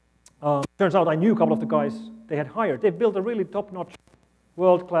 Turns out I knew a couple of the guys they had hired. They've built a really top-notch,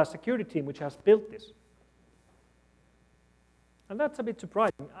 world-class security team which has built this. And that's a bit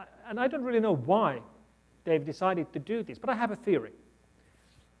surprising. And I don't really know why they've decided to do this, but I have a theory.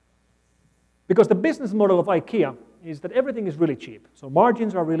 Because the business model of IKEA is that everything is really cheap. So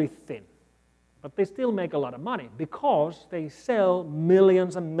margins are really thin. But they still make a lot of money because they sell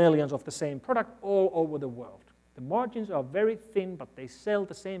millions and millions of the same product all over the world. The margins are very thin, but they sell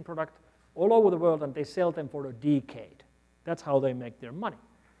the same product all over the world, and they sell them for a decade. That's how they make their money.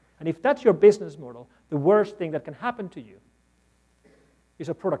 And if that's your business model, the worst thing that can happen to you is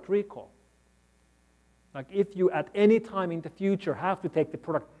a product recall. Like, if you at any time in the future have to take the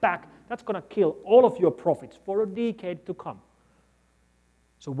product back, that's going to kill all of your profits for a decade to come.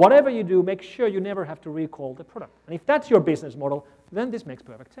 So whatever you do, make sure you never have to recall the product. And if that's your business model, then this makes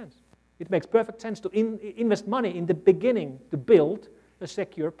perfect sense. It makes perfect sense to invest money in the beginning to build a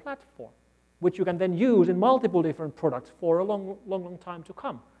secure platform, which you can then use in multiple different products for a long time to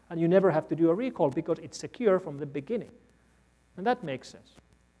come. And you never have to do a recall because it's secure from the beginning. And that makes sense.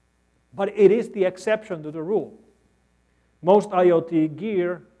 But it is the exception to the rule. Most IoT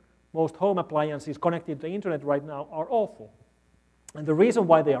gear, most home appliances connected to the internet right now are awful. And the reason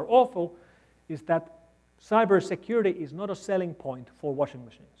why they are awful is that cybersecurity is not a selling point for washing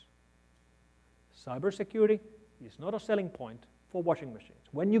machines. Cybersecurity is not a selling point for washing machines.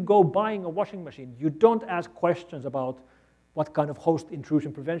 When you go buying a washing machine, you don't ask questions about what kind of host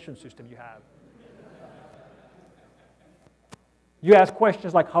intrusion prevention system you have. You ask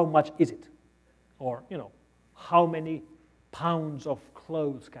questions like, how much is it? Or, how many pounds of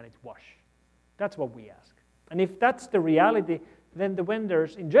clothes can it wash? That's what we ask. And if that's the reality, then the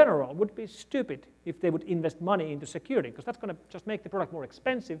vendors in general would be stupid if they would invest money into security, because that's going to just make the product more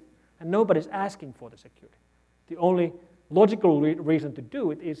expensive, and nobody's asking for the security. The only logical reason to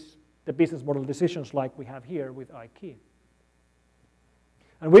do it is the business model decisions like we have here with iKey.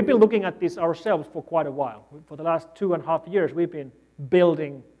 And we've been looking at this ourselves for quite a while. For the last 2.5 years, we've been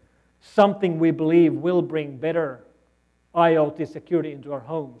building something we believe will bring better IoT security into our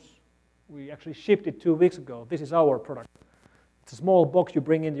homes. We actually shipped it 2 weeks ago. This is our product. It's a small box you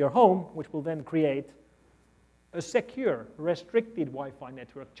bring into your home, which will then create a secure, restricted Wi-Fi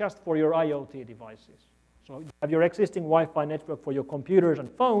network just for your IoT devices. So you have your existing Wi-Fi network for your computers and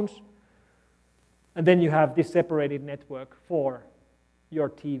phones, and then you have this separated network for your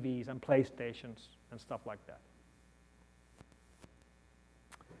TVs and PlayStations and stuff like that.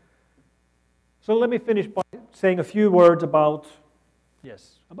 So let me finish by saying a few words about the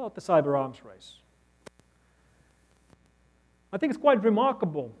cyber arms race. I think it's quite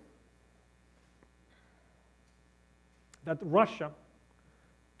remarkable that Russia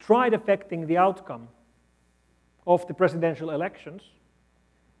tried affecting the outcome of the presidential elections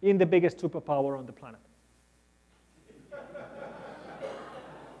in the biggest superpower on the planet.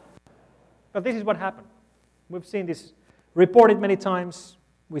 But this is what happened. We've seen this reported many times.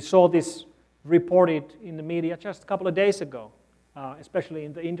 We saw this reported in the media just a couple of days ago, especially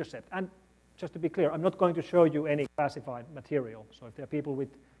in The Intercept. And just to be clear, I'm not going to show you any classified material. So if there are people with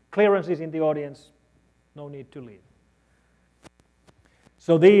clearances in the audience, no need to leave.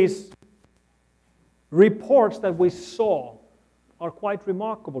 So these reports that we saw are quite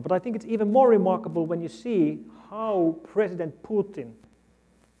remarkable. But I think it's even more remarkable when you see how President Putin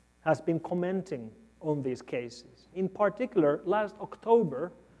has been commenting on these cases. In particular, last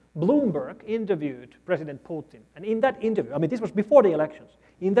October, Bloomberg interviewed President Putin. And in that interview, this was before the elections,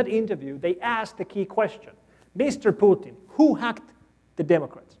 in that interview, they asked the key question, Mr. Putin, who hacked the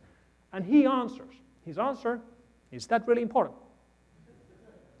Democrats? And he answers. His answer, is that really important?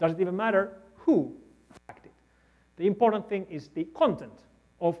 Does it even matter who hacked it? The important thing is the content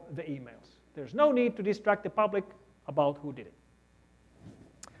of the emails. There's no need to distract the public about who did it.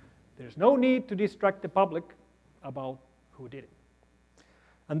 There's no need to distract the public about who did it.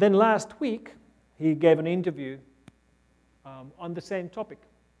 And then last week, he gave an interview on the same topic.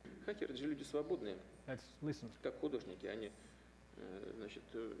 Хакеры же люди свободные. Let's listen. Как художники, они, значит,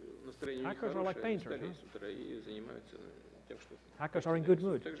 настроение Hackers are like painters, встали с утра и занимаются тем, что... Hackers are in good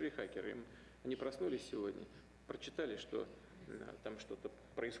mood. Также и хакеры. Они проснулись сегодня, прочитали, что там что-то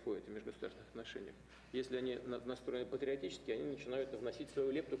происходит в межгосударственных отношениях. Если они настроены патриотически, они начинают вносить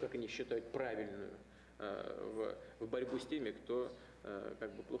свою лепту, как они считают правильную, в борьбу с теми, кто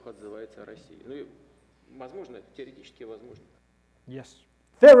как бы плохо отзывается о России. Ну и, возможно, теоретически возможно. Yes,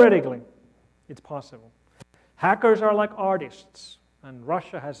 theoretically, it's possible. Hackers are like artists, and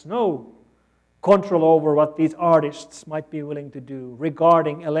Russia has no control over what these artists might be willing to do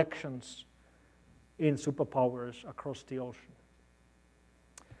regarding elections in superpowers across the ocean.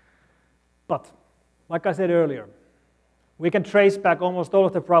 But, like I said earlier, we can trace back almost all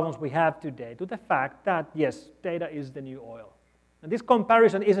of the problems we have today to the fact that, yes, data is the new oil. And this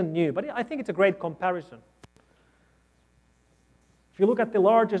comparison isn't new, but I think it's a great comparison. If you look at the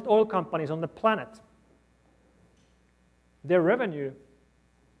largest oil companies on the planet, their revenue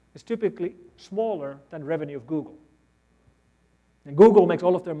is typically smaller than revenue of Google. And Google makes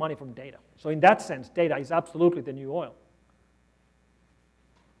all of their money from data. So in that sense, data is absolutely the new oil.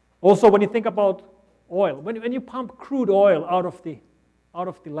 Also, when you think about oil, when you pump crude oil out of the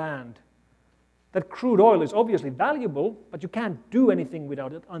land, that crude oil is obviously valuable, but you can't do anything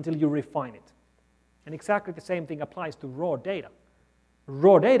without it until you refine it. And exactly the same thing applies to raw data.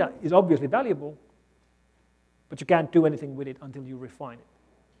 Raw data is obviously valuable, but you can't do anything with it until you refine it.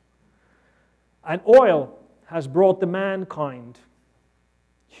 And oil has brought the mankind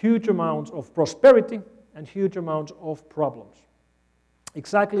huge amounts of prosperity and huge amounts of problems.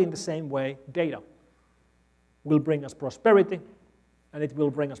 Exactly in the same way, data will bring us prosperity and it will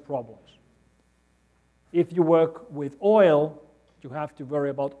bring us problems. If you work with oil, you have to worry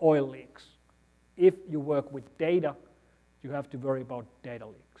about oil leaks. If you work with data, you have to worry about data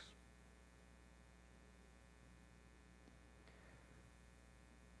leaks.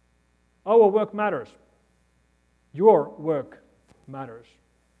 Our work matters. Your work matters.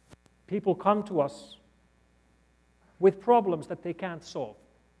 People come to us with problems that they can't solve.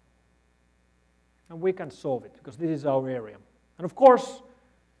 And we can solve it because this is our area. And of course,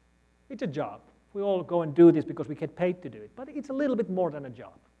 it's a job. We all go and do this because we get paid to do it. But it's a little bit more than a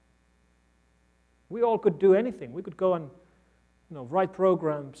job. We all could do anything. We could go and write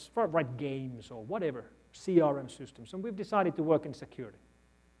programs, write games or whatever, CRM systems. And we've decided to work in security.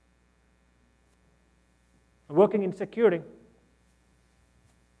 And working in security,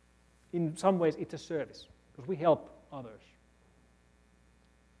 in some ways, it's a service because we help others.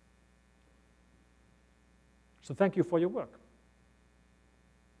 So thank you for your work.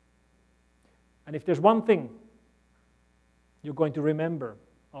 And if there's one thing you're going to remember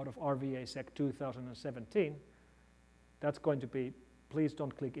out of RVAsec 2017, that's going to be, please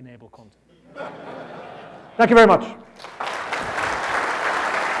don't click enable content. Thank you very much.